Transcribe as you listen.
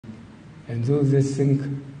And those that think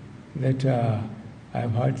that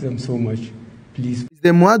I've hurt them so much, please.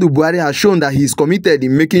 President Muhammadu Buhari has shown that he is committed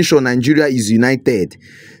in making sure Nigeria is united.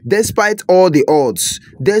 Despite all the odds,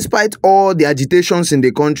 despite all the agitations in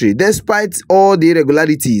the country, despite all the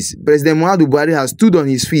irregularities, President Muhammadu Buhari has stood on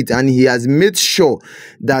his feet and he has made sure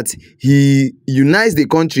that he unites the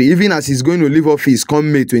country, even as he's going to leave office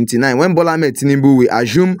come May 29, when Bola Ahmed Tinubu will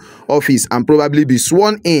assume office and probably be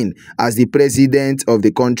sworn in as the president of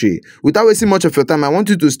the country. Without wasting much of your time, I want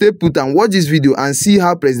you to stay put and watch this video and see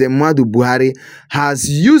how President Muhammadu Buhari has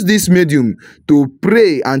used this medium to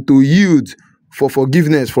pray and to yield for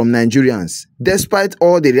forgiveness from Nigerians. Despite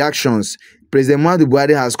all the reactions, President Muhammadu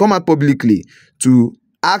Buhari has come out publicly to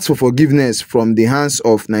ask for forgiveness from the hands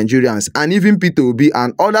of Nigerians and even Peter Obi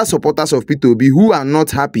and other supporters of Peter Obi who are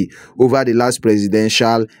not happy over the last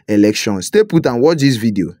presidential election. Stay put and watch this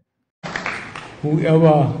video.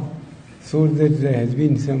 Whoever thought that there has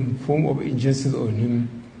been some form of injustice on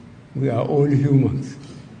him, we are all humans.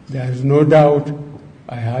 There is no doubt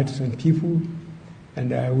I hurt some people,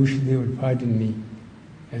 and I wish they would pardon me.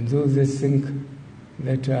 And those that think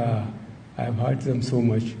that I've hurt them so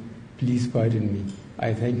much, please pardon me.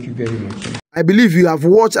 I thank you very much. I believe you have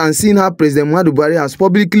watched and seen how President Muhammadu Buhari has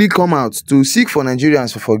publicly come out to seek for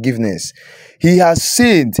Nigerians for forgiveness. He has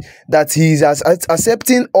said that he is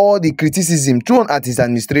accepting all the criticism thrown at his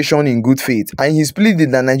administration in good faith, and he's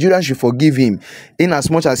pleaded that Nigerians should forgive him in as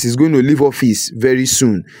much as he's going to leave office very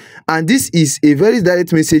soon. And this is a very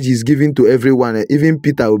direct message he's giving to everyone, even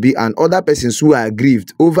Peter Obi and other persons who are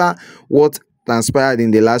aggrieved over what transpired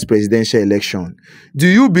in the last presidential election. Do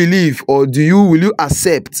you believe, or will you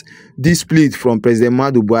accept this plea from President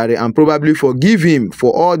Muhammadu Buhari and probably forgive him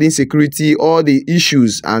for all the insecurity, all the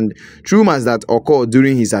issues and rumors that occurred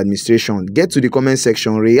during his administration? Get to the comment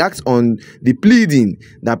section, react on the pleading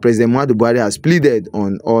that President Muhammadu Buhari has pleaded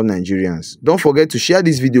on all Nigerians. Don't forget to share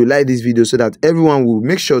this video, like this video, so that everyone will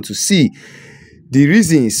make sure to see the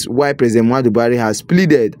reasons why President Muhammadu Buhari has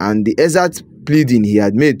pleaded and the exact pleading he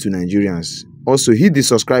had made to Nigerians. Also, hit the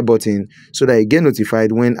subscribe button so that you get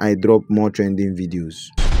notified when I drop more trending videos.